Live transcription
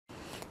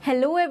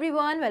Hello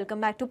everyone,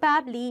 welcome back to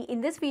Pabbly.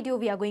 In this video,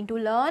 we are going to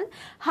learn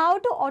how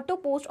to auto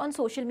post on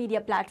social media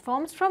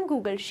platforms from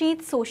Google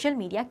Sheets social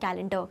media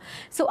calendar.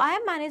 So I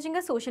am managing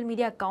a social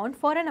media account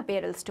for an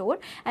apparel store,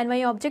 and my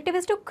objective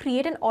is to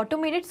create an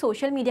automated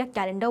social media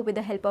calendar with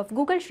the help of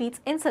Google Sheets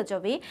in such a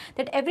way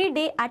that every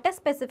day at a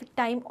specific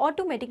time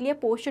automatically a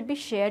post should be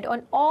shared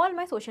on all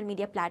my social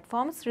media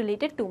platforms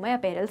related to my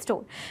apparel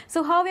store.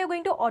 So how we are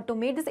going to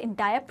automate this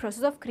entire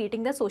process of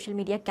creating the social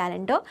media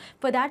calendar?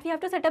 For that, we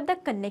have to set up the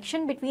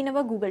connection between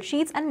our Google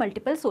Sheets and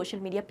multiple social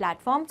media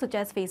platforms such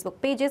as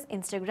Facebook pages,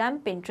 Instagram,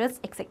 Pinterest,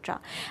 etc.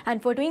 And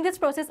for doing this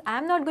process, I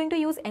am not going to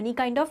use any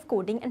kind of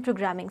coding and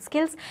programming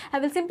skills. I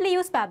will simply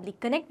use Pabbly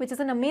Connect, which is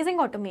an amazing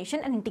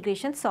automation and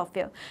integration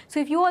software. So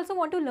if you also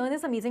want to learn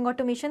this amazing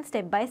automation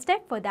step by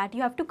step, for that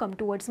you have to come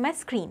towards my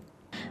screen.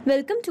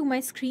 Welcome to my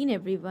screen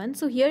everyone.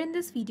 So here in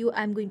this video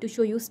I'm going to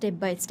show you step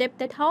by step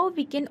that how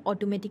we can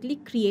automatically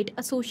create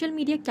a social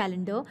media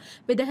calendar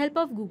with the help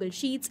of Google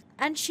Sheets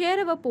and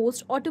share our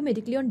post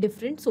automatically on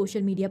different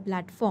social media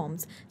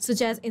platforms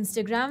such as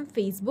Instagram,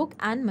 Facebook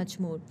and much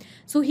more.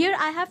 So here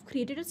I have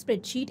created a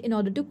spreadsheet in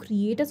order to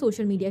create a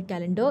social media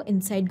calendar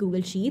inside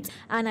Google Sheets,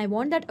 and I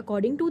want that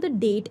according to the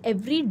date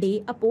every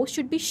day a post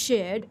should be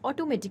shared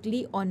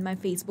automatically on my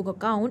Facebook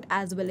account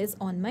as well as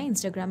on my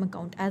Instagram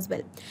account as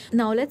well.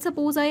 Now let's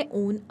suppose I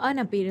own an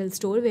apparel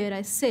store where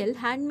I sell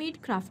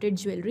handmade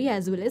crafted jewelry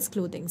as well as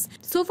clothing.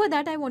 So for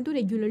that I want to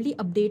regularly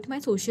update my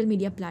social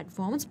media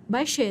platforms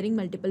by sharing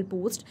multiple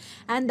posts,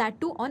 and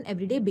that too on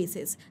everyday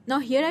basis. Now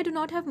here I do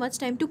not have much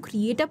time to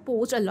create a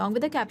post along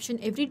with a caption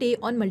every day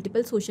on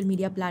multiple social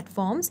media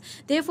platforms.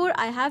 Therefore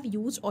I have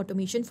used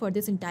automation for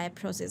this entire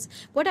process.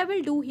 What I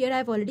will do here, I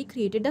have already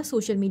created a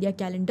social media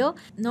calendar.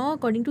 Now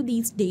according to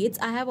these dates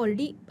I have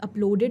already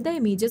uploaded the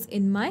images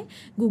in my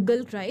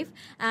Google Drive,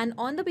 and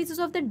on the basis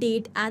of the date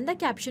and the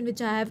caption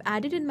which I have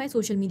added in my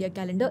social media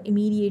calendar,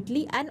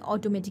 immediately and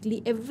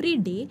automatically every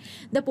day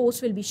the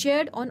post will be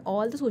shared on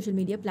all the social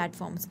media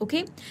platforms.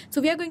 Okay,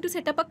 so we are going to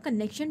set up a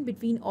connection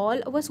between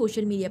all our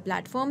social media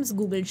platforms,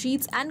 Google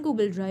Sheets and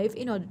Google Drive,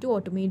 in order to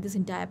automate this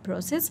entire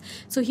process.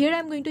 So here I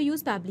am going to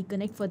use Pabbly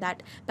Connect for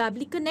that.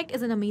 Pabbly Connect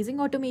is an amazing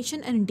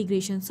automation and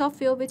integration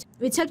software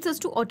which helps us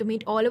to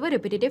automate all our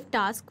repetitive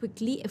tasks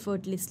quickly,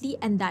 effortlessly,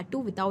 and that too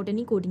without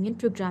any coding and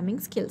programming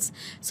skills.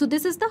 So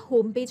this is the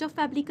home page of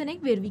Pabbly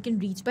Connect, where we can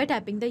reach by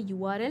tapping the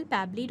URL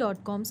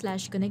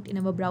pabbly.com/connect in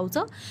our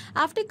browser.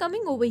 After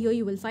coming over here,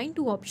 you will find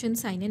two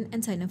options: sign in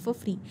and sign up for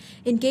free.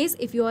 In case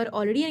if you are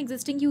already an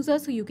existing user,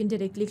 so you can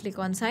directly click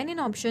on sign in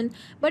option,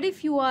 but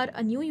if you are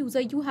a new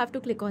user, you have to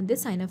click on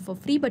this sign up for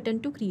free button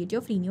to create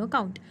your free new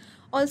account.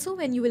 Also,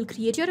 when you will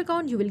create your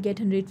account, you will get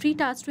 100 free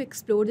tasks to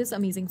explore this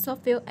amazing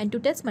software and to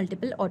test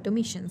multiple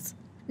automations.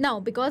 Now,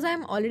 because I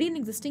am already an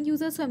existing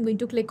user, so I'm going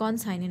to click on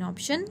sign in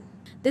option.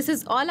 This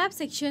is all app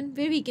section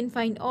where we can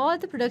find all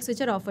the products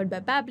which are offered by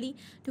Pabbly.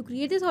 To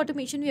create this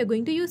automation, we are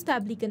going to use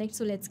Pabbly Connect.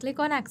 So let's click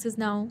on access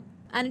now.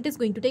 And it is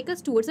going to take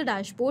us towards the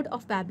dashboard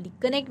of Pabbly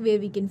Connect, where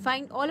we can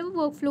find all our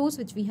workflows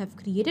which we have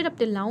created up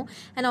till now,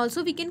 and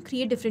also we can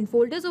create different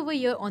folders over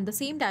here on the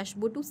same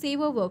dashboard to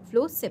save our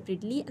workflows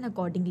separately and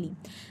accordingly.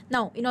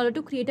 Now in order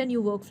to create a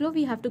new workflow,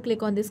 we have to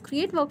click on this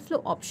create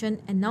workflow option,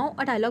 and now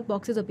a dialog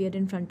box is appeared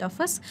in front of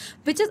us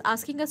which is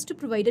asking us to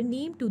provide a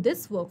name to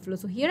this workflow.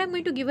 So here I'm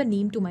going to give a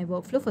name to my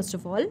workflow. First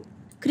of all,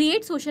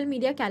 create social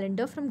media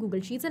calendar from Google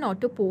Sheets and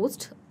auto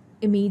post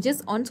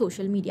images on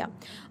social media.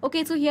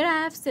 Okay, so here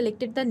I have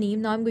selected the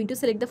name. Now I'm going to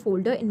select the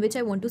folder in which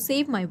I want to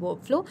save my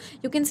workflow.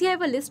 You can see I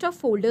have a list of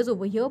folders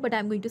over here, but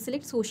I'm going to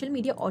select social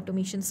media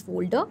automations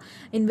folder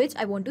in which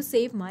I want to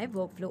save my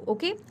workflow.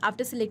 Okay,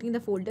 after selecting the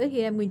folder,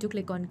 here I'm going to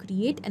click on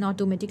create, and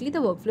automatically the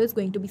workflow is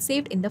going to be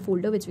saved in the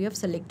folder which we have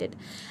selected.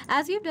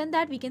 As we have done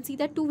that, we can see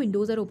that two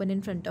windows are open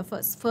in front of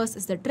us. First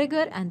is the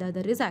trigger and the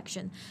other is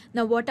action.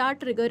 Now what are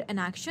trigger and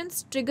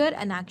actions? Trigger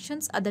and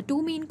actions are the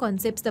two main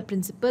concepts, the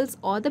principles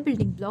or the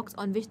building blocks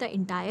on which the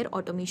entire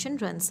automation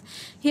runs.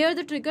 Here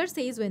the trigger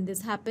says when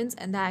this happens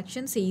and the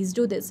action says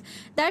do this.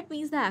 That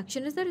means the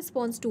action is the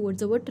response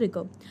towards our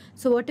trigger.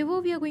 So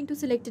whatever we are going to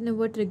select in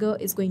our trigger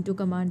is going to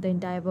command the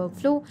entire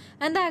workflow,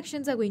 and the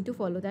actions are going to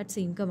follow that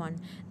same command.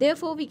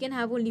 Therefore we can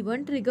have only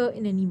one trigger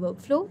in any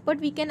workflow, but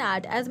we can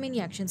add as many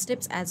action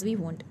steps as we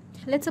want.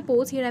 Let's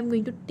suppose here I'm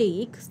going to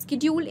take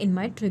schedule in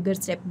my trigger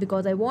step,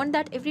 because I want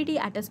that every day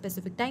at a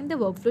specific time the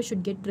workflow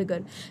should get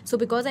triggered. So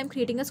because I'm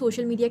creating a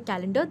social media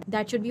calendar,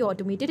 that should be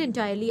automated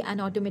entirely, and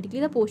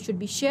automatically the post should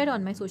be shared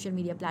on my social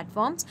media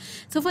platforms.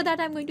 So for that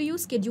I'm going to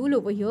use schedule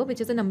over here,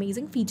 which is an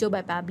amazing feature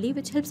by Pabbly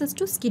which helps us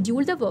to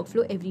schedule the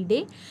workflow every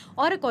day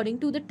or according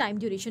to the time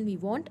duration we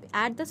want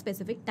at the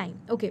specific time.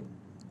 Okay.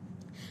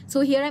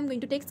 So here I'm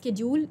going to take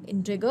schedule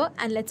in trigger,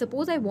 and let's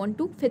suppose I want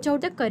to fetch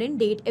out the current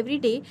date every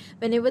day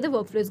whenever the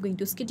workflow is going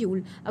to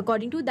schedule.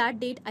 According to that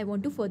date, I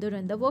want to further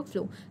run the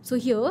workflow. So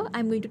here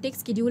I'm going to take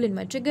schedule in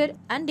my trigger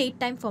and date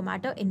time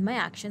formatter in my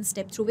action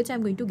step through which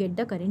I'm going to get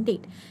the current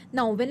date.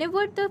 Now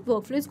whenever the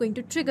workflow is going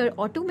to trigger,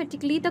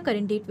 automatically the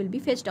current date will be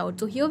fetched out.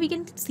 So here we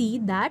can see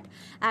that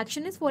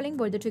action is following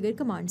by the trigger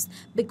commands,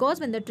 because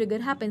when the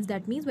trigger happens,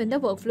 that means when the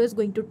workflow is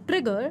going to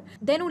trigger,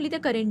 then only the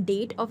current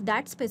date of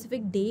that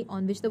specific day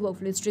on which the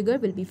workflow is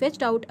triggered will be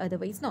fetched out,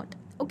 otherwise not.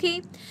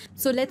 Okay,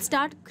 so let's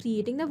start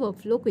creating the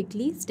workflow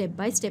quickly step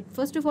by step.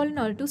 First of all, in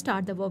order to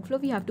start the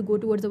workflow, we have to go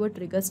towards our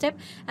trigger step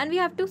and we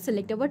have to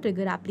select our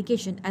trigger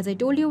application. As I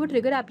told you, our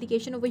trigger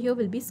application over here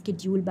will be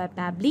scheduled by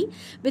Pabbly,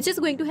 which is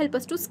going to help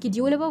us to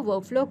schedule our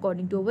workflow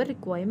according to our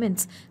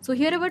requirements. So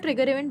here our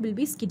trigger event will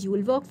be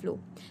schedule workflow.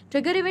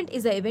 Trigger event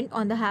is the event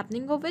on the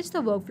happening of which the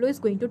workflow is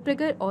going to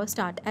trigger or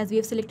start. As we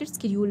have selected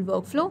schedule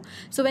workflow,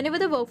 so whenever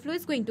the workflow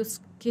is going to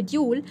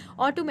schedule,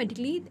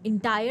 automatically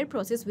entire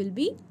process will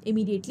be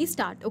immediately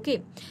start.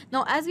 Okay,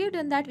 now as we have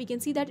done that, we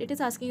can see that it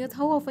is asking us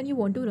how often you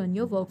want to run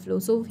your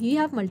workflow. So we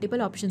have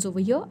multiple options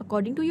over here.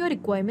 According to your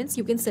requirements,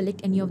 you can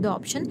select any of the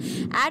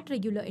option at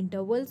regular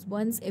intervals,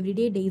 once every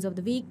day, days of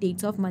the week,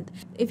 dates of month.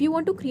 If you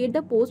want to create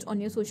the post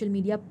on your social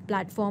media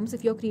platforms,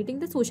 if you're creating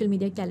the social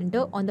media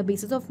calendar on the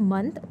basis of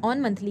month,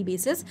 on monthly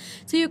basis,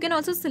 so you can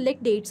also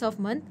select dates of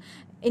month,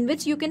 in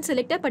which you can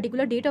select a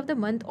particular date of the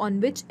month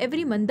on which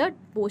every month the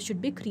post should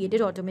be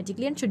created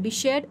automatically and should be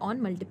shared on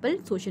multiple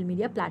social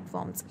media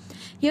platforms.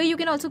 Here you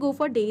can also go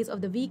for days of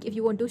the week if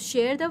you want to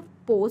share the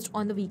post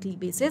on the weekly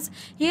basis.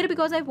 Here,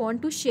 because I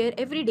want to share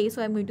every day,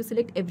 so I'm going to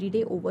select every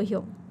day over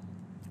here.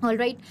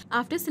 Alright,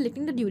 after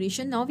selecting the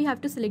duration, now we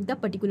have to select the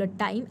particular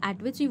time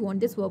at which we want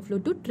this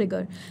workflow to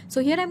trigger.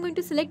 So here I'm going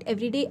to select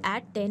every day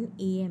at 10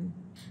 a.m.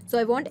 So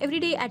I want every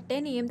day at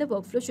 10 a.m. the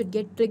workflow should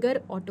get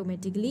triggered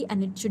automatically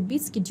and it should be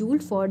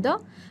scheduled for the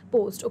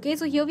post. Okay,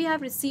 so here we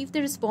have received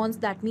the response.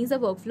 That means the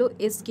workflow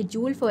is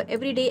scheduled for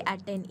every day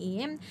at 10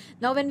 a.m.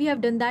 Now when we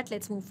have done that,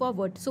 let's move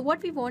forward. So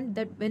what we want,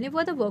 that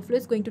whenever the workflow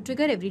is going to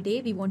trigger every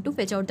day, we want to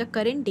fetch out the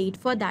current date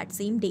for that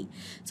same day.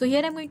 So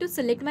here I'm going to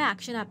select my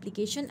action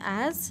application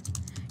as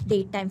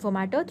date time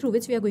formatter through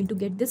which we are going to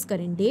get this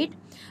current date.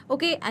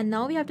 Okay, and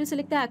now we have to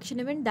select the action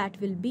event that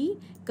will be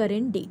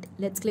current date.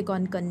 Let's click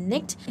on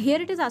connect. Here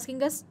it is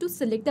asking us to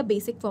select the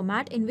basic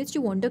format in which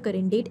you want the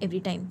current date every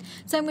time.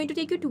 So I'm going to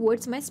take you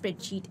towards my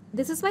spreadsheet.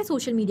 This is my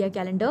social media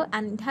calendar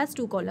and it has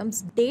two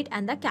columns, date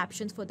and the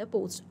captions for the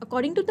post.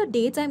 According to the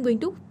dates, I'm going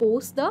to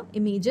post the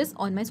images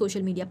on my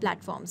social media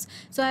platforms.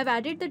 So I've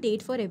added the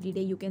date for every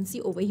day, you can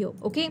see over here.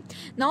 Okay,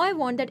 now I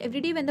want that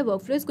every day when the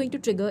workflow is going to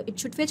trigger, it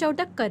should fetch out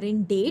the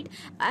current date.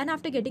 And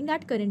after getting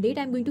that current date,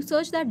 I'm going to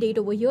search that date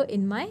over here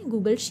in my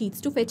Google Sheets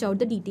to fetch out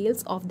the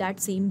details of that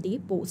same day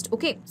post.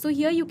 Okay, so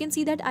here you can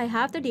see that I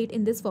have the date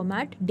in this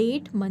format,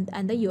 date, month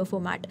and the year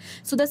format.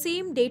 So the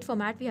same date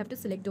format we have to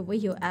select over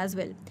here as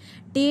well,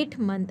 date,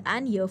 month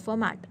and year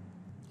format.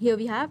 Here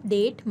we have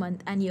date,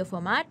 month and year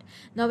format.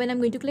 Now when I'm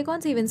going to click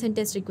on save and send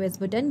test request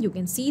button, you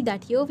can see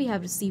that here we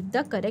have received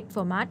the correct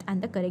format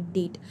and the correct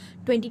date,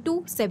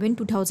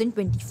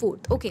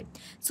 22/7/2024. Okay,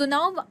 so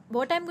now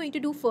what I'm going to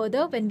do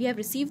further, when we have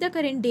received the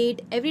current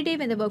date, every day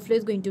when the workflow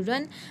is going to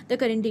run, the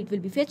current date will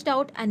be fetched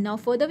out. And now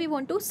further we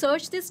want to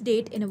search this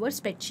date in our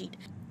spreadsheet.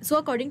 So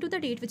according to the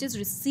date which is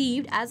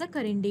received as a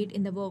current date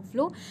in the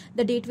workflow,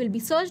 the date will be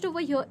searched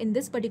over here in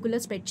this particular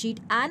spreadsheet,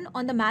 and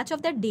on the match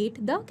of that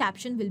date, the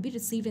caption will be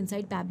received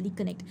inside Pabbly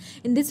Connect.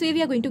 In this way,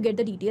 we are going to get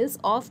the details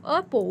of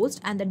a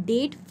post and the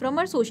date from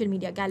our social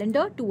media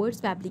calendar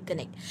towards Pabbly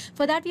Connect.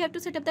 For that, we have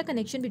to set up the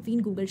connection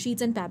between Google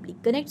Sheets and Pabbly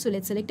Connect. So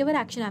let's select our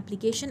action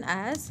application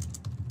as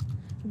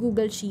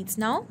Google Sheets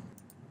now.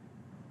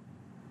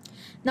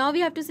 Now we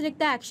have to select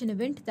the action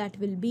event that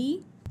will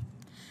be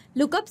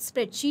lookup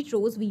spreadsheet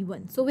rows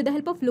v1. So with the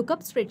help of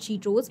lookup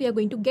spreadsheet rows, we are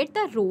going to get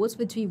the rows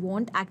which we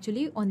want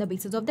actually on the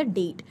basis of the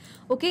date.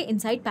 Okay,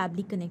 inside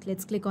Pabbly Connect.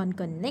 Let's click on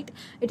connect.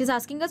 It is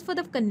asking us for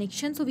the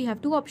connection. So we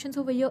have two options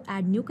over here,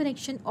 add new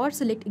connection or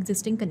select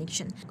existing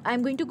connection.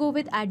 I'm going to go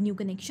with add new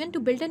connection to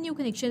build a new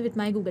connection with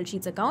my Google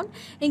Sheets account.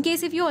 In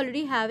case if you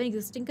already have an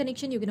existing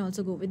connection, you can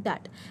also go with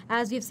that.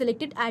 As we have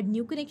selected add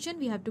new connection,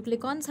 we have to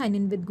click on sign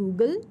in with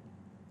Google.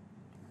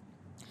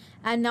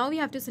 And now we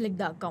have to select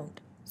the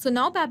account. So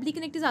now Pabbly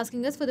Connect is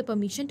asking us for the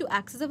permission to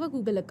access our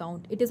Google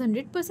account. It is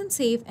 100%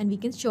 safe and we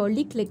can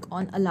surely click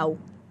on allow.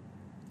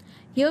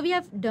 Here we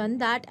have done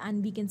that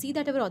and we can see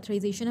that our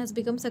authorization has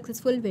become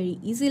successful very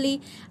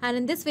easily. And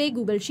in this way,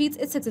 Google Sheets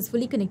is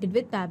successfully connected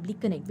with Pabbly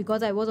Connect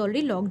because I was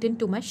already logged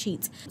into my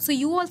Sheets. So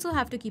you also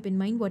have to keep in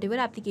mind whatever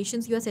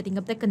applications you are setting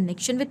up the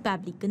connection with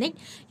Pabbly Connect,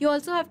 you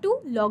also have to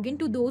log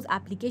into those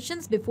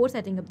applications before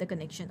setting up the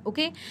connection.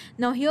 Okay.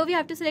 Now here we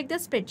have to select the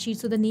spreadsheet.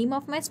 So the name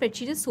of my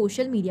spreadsheet is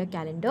social media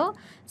calendar.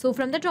 So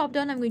from the drop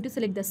down, I'm going to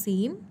select the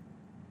same.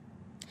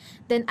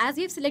 Then as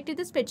we have selected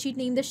the spreadsheet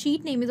name, the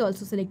sheet name is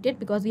also selected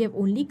because we have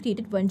only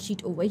created one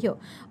sheet over here.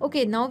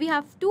 Okay, now we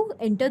have to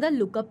enter the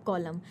lookup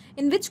column.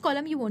 In which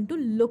column you want to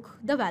look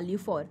the value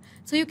for.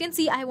 So you can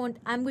see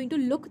I'm going to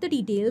look the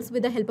details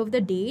with the help of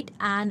the date,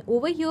 and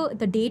over here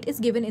the date is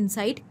given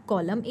inside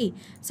column A.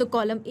 So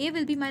column A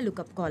will be my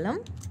lookup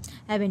column.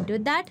 I have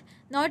entered that.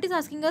 Now it is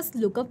asking us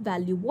lookup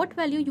value. What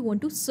value you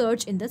want to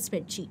search in the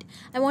spreadsheet?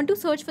 I want to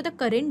search for the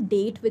current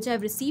date which I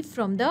have received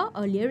from the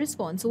earlier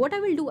response. So what I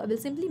will do, I will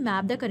simply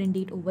map the current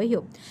date over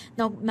here.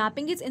 Now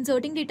mapping is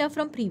inserting data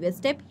from previous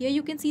step. Here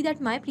you can see that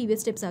my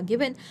previous steps are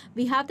given.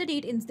 We have the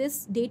date in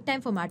this date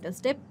time formatter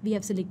step. We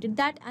have selected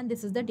that, and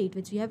this is the date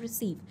which we have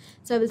received.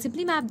 So I will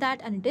simply map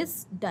that, and it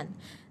is done.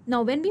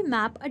 Now when we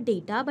map a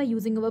data by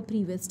using our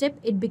previous step,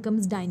 it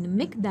becomes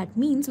dynamic. That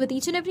means with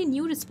each and every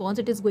new response,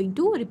 it is going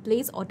to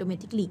replace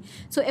automatically.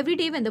 So every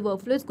day when the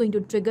workflow is going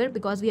to trigger,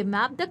 because we have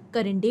mapped the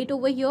current date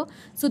over here,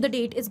 so the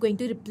date is going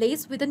to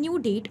replace with a new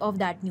date of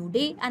that new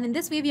day. And in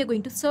this way, we are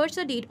going to search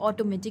the date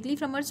automatically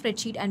from our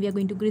spreadsheet, and we are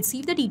going to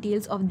receive the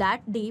details of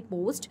that day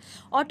post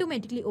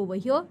automatically over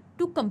here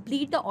to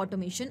complete the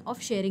automation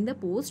of sharing the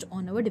post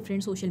on our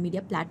different social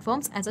media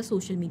platforms as a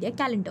social media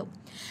calendar.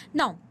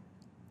 Now,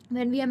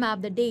 when we have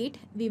mapped the date,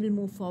 we will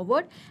move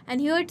forward, and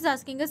here it is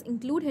asking us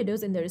include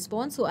headers in the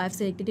response. So I have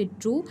selected it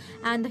true,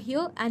 and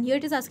here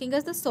it is asking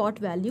us the sort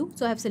value.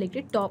 So I have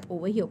selected top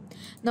over here.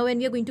 Now when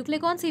we are going to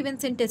click on save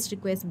and send test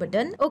request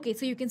button, okay,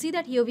 so you can see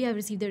that here we have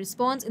received the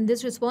response. In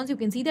this response, you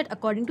can see that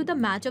according to the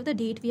match of the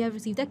date, we have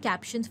received the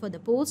captions for the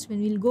post.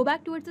 When we'll go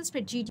back towards the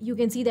spreadsheet, you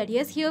can see that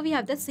yes, here we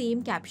have the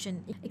same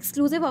caption: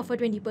 exclusive offer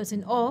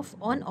 20% off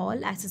on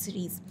all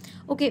accessories.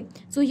 Okay,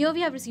 so here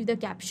we have received the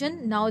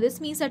caption. Now this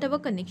means that our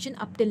connection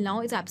up till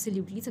now is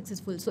absolutely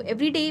successful. So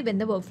every day when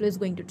the workflow is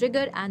going to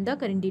trigger and the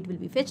current date will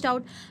be fetched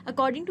out,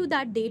 according to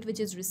that date which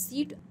is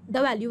received,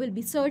 the value will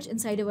be searched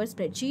inside our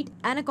spreadsheet,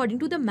 and according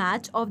to the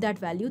match of that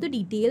value, the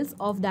details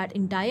of that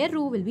entire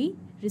row will be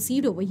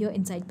received over here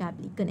inside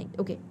Pabbly Connect.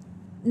 Okay.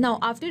 Now,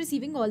 after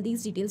receiving all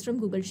these details from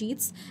Google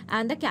Sheets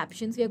and the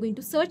captions, we are going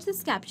to search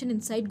this caption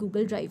inside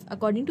Google Drive.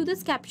 According to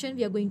this caption,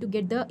 we are going to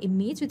get the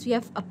image which we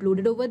have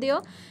uploaded over there.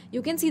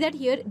 You can see that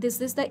here,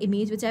 this is the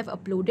image which I have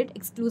uploaded: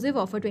 exclusive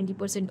offer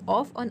 20%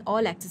 off on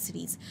all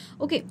accessories.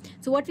 Okay,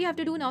 so what we have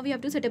to do now, we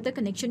have to set up the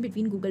connection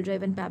between Google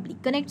Drive and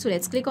Pabbly Connect. So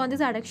let's click on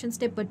this add action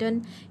step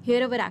button.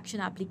 Here our action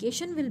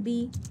application will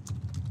be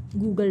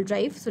Google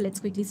Drive. So let's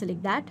quickly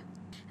select that.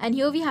 And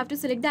here we have to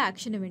select the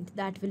action event,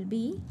 that will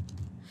be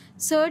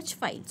search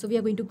file. So we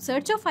are going to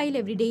search a file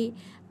every day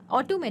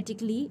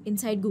automatically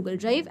inside Google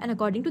Drive, and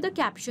according to the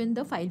caption,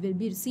 the file will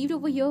be received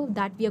over here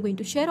that we are going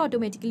to share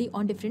automatically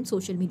on different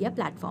social media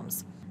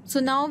platforms. So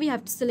now we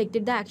have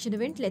selected the action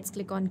event. Let's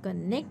click on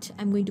connect.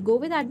 I'm going to go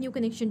with add new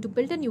connection to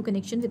build a new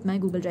connection with my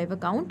Google Drive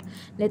account.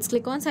 Let's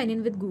click on sign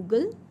in with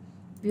Google.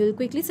 We will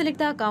quickly select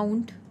the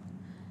account.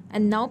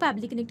 And now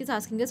Pabbly Connect is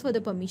asking us for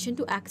the permission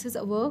to access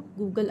our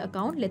Google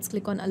account. Let's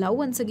click on allow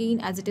once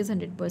again, as it is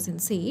 100%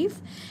 safe.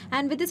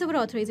 And with this, our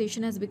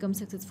authorization has become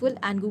successful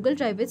and Google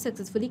Drive is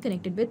successfully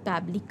connected with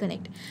Pabbly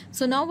Connect.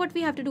 So now what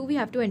we have to do, we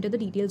have to enter the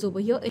details over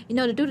here in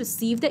order to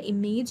receive the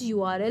image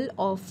URL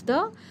of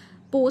the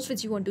post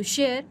which you want to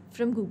share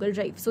from Google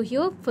Drive. So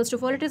here, first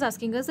of all, it is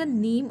asking us the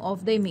name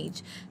of the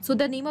image. So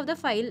the name of the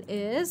file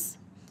is,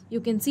 you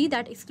can see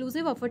that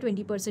exclusive offer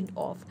 20%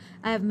 off.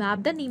 I have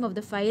mapped the name of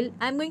the file.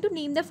 I'm going to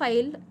name the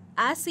file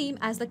as same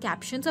as the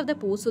captions of the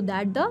post so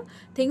that the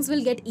things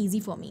will get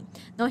easy for me.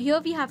 Now here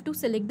we have to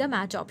select the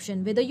match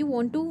option, whether you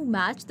want to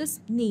match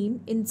this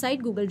name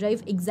inside Google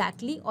Drive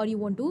exactly or you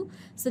want to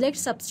select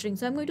substring.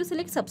 So I'm going to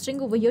select substring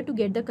over here to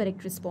get the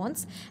correct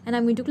response, and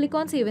I'm going to click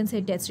on save and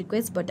send test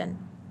request button.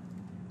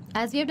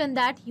 As we have done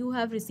that, you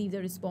have received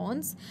the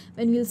response.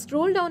 When we'll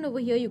scroll down over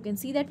here, you can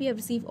see that we have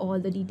received all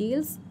the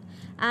details.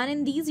 And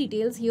in these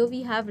details, here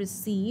we have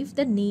received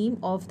the name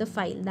of the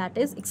file, that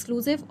is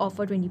exclusive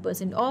offer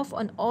 20% off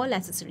on all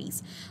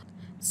accessories.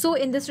 So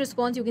in this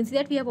response, you can see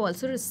that we have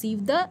also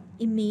received the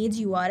image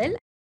URL.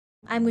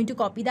 I'm going to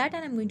copy that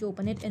and I'm going to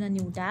open it in a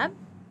new tab.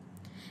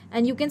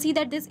 And you can see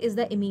that this is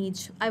the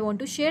image. I want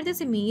to share this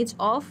image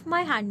of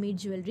my handmade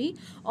jewelry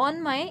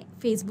on my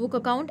Facebook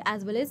account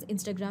as well as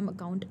Instagram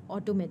account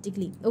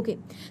automatically. Okay,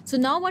 so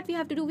now what we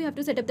have to do, we have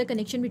to set up the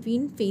connection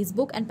between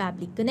Facebook and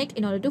Pabbly Connect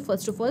in order to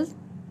first of all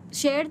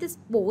share this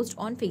post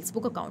on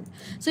Facebook account.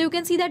 So you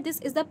can see that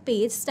this is the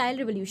page style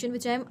revolution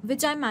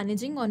which I'm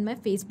managing on my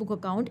Facebook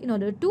account in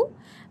order to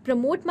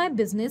promote my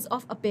business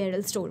of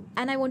apparel store,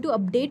 and I want to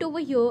update over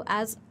here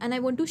and I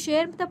want to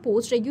share the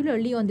post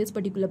regularly on this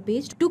particular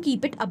page to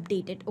keep it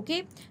updated.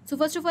 Okay, so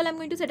first of all, I'm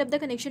going to set up the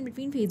connection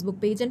between Facebook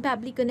page and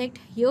Pabbly Connect.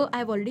 Here I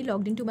have already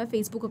logged into my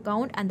Facebook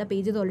account and the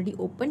page is already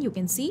open, you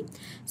can see.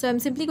 So I'm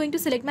simply going to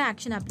select my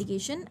action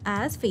application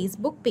as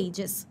Facebook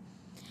pages.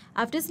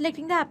 After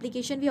selecting the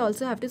application, we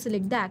also have to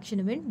select the action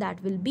event,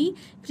 that will be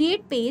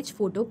create page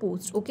photo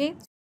post. Okay,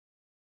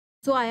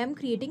 so I am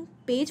creating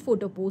page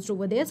photo post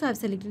over there. So I've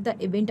selected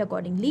the event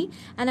accordingly,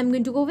 and I'm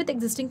going to go with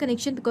existing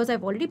connection because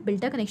I've already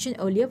built a connection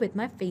earlier with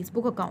my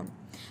Facebook account.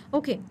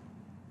 Okay,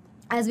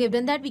 As we have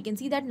done that, we can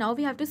see that now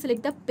we have to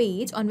select the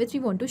page on which we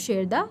want to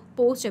share the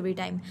post every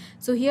time.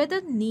 So here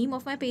the name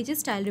of my page is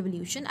Style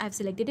Revolution. I've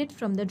selected it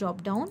from the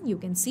drop down, you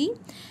can see.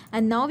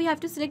 And now we have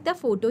to select the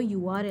photo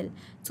URL.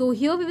 So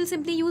here we will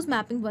simply use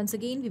mapping once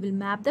again. We will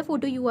map the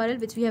photo URL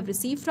which we have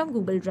received from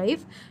Google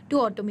Drive to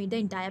automate the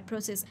entire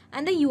process.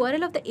 And the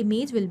URL of the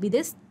image will be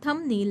this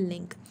thumbnail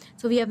link.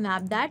 So we have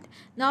mapped that.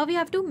 Now we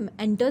have to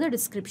enter the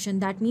description.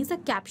 That means the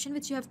caption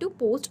which you have to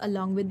post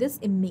along with this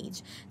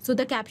image. So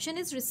the caption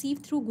is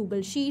received through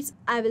Google Sheets.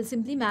 I will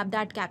simply map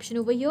that caption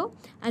over here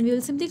and we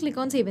will simply click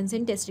on Save and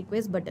Send Test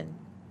Request button.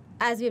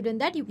 As we have done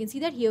that, you can see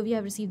that here we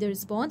have received the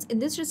response. In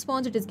this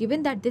response, it is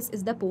given that this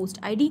is the post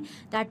ID.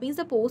 That means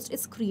the post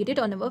is created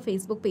on our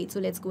Facebook page. So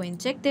let's go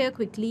and check there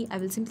quickly. I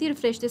will simply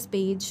refresh this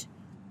page.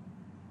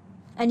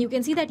 And you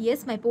can see that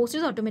yes, my post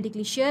is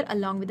automatically shared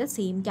along with the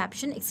same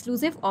caption,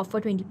 exclusive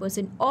offer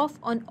 20% off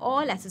on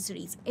all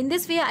accessories. In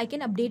this way, I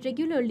can update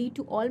regularly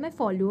to all my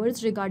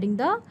followers regarding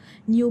the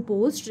new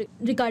posts,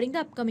 regarding the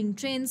upcoming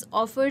trends,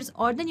 offers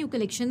or the new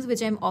collections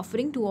which I am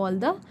offering to all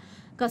the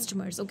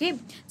customers. Okay,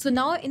 so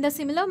now in the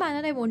similar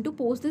manner, I want to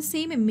post the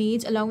same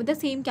image along with the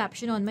same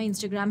caption on my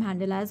Instagram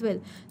handle as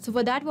well. So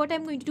for that, what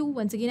I'm going to do,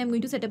 once again, I'm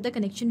going to set up the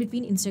connection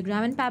between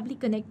Instagram and Pabbly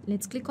Connect.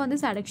 Let's click on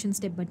this Add Action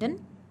Step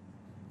button.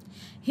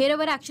 Here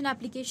our action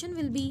application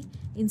will be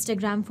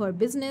Instagram for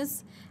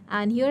Business,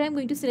 and here I'm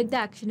going to select the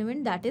action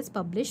event, that is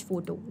publish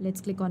photo.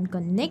 Let's click on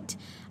connect.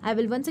 I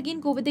will once again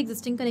go with the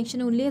existing connection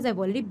only as I've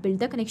already built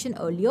the connection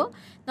earlier.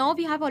 Now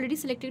we have already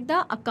selected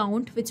the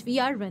account which we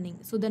are running.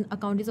 So the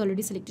account is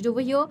already selected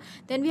over here.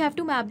 Then we have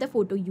to map the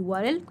photo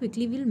URL.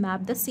 Quickly we'll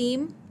map the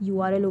same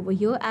URL over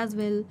here as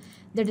well.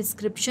 The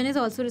description is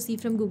also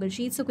received from Google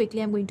Sheets. So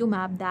quickly I'm going to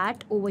map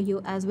that over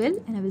here as well.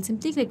 And I will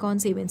simply click on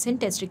Save and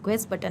Send Test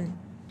Request button.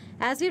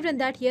 As we've done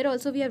that, here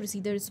also we have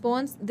received the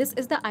response. This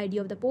is the ID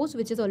of the post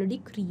which is already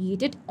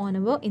created on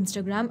our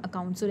Instagram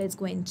account. So let's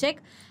go and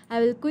check.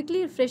 I will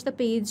quickly refresh the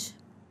page.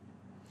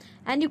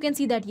 And you can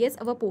see that yes,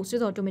 our post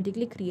is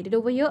automatically created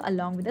over here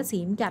along with the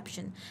same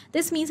caption.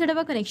 This means that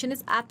our connection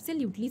is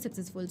absolutely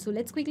successful. So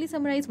let's quickly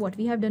summarize what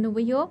we have done over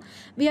here.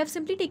 We have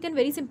simply taken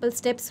very simple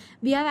steps.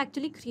 We have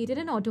actually created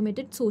an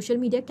automated social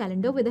media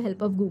calendar with the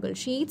help of Google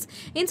Sheets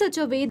in such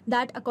a way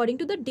that according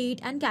to the date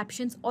and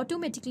captions,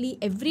 automatically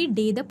every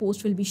day the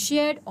post will be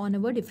shared on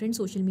our different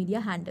social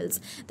media handles.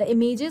 The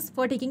images,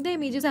 for taking the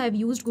images, I have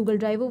used Google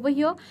Drive over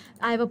here.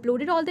 I have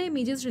uploaded all the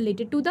images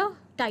related to the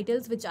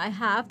titles which I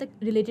have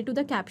related to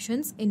the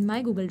captions in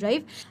my Google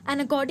Drive,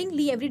 and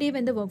accordingly every day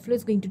when the workflow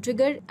is going to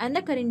trigger and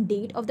the current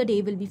date of the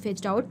day will be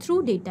fetched out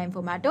through date time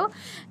formatter,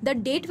 the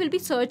date will be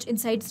searched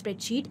inside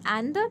spreadsheet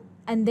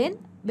and then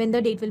when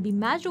the date will be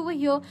matched over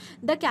here,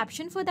 the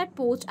caption for that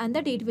post and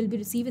the date will be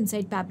received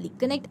inside Pabbly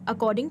Connect.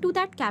 According to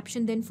that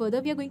caption, then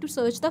further we are going to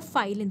search the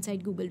file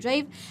inside Google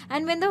Drive,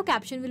 and when the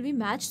caption will be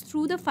matched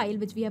through the file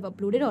which we have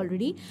uploaded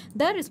already,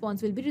 the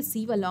response will be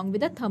received along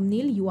with the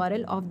thumbnail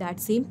URL of that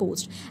same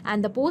post,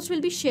 and the post will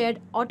be shared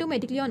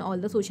automatically on all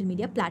the social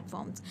media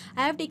platforms.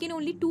 I have taken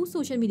only 2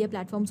 social media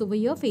platforms over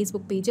here,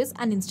 Facebook pages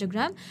and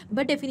Instagram,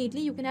 but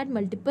definitely you can add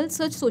multiple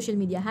such social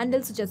media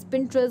handles such as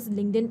Pinterest,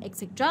 LinkedIn,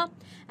 etc.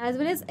 as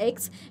well as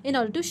X in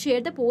order to share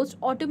the post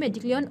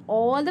automatically on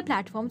all the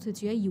platforms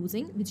which you are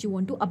using, which you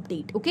want to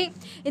update. Okay,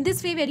 in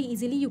this way very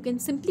easily you can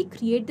simply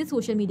create the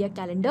social media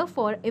calendar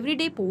for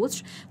everyday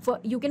post.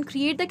 You can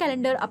create the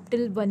calendar up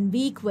till 1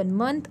 week, 1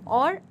 month,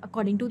 or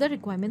according to the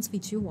requirements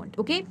which you want.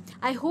 Okay,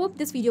 I hope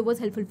this video was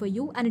helpful for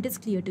you and it is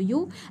clear to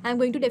you. I am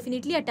going to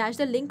definitely attach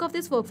the link of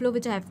this workflow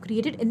which I have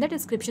created in the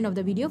description of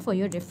the video for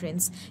your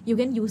reference. You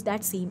can use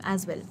that same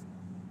as well.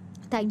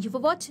 Thank you for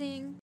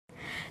watching.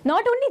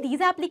 Not only these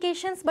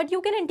applications, but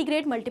you can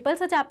integrate multiple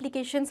such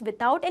applications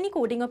without any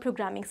coding or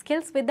programming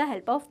skills with the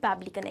help of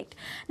Pabbly Connect.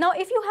 Now,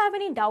 if you have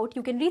any doubt,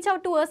 you can reach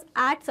out to us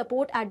at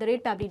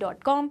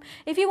support@pabbly.com.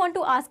 If you want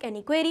to ask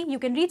any query, you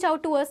can reach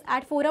out to us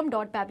at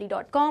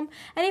forum.pabbly.com.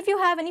 And if you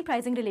have any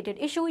pricing related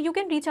issue, you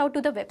can reach out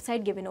to the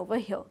website given over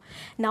here.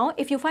 Now,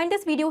 if you find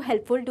this video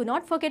helpful, do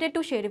not forget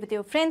to share it with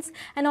your friends.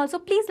 And also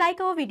please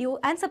like our video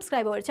and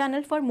subscribe our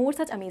channel for more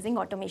such amazing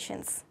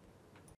automations.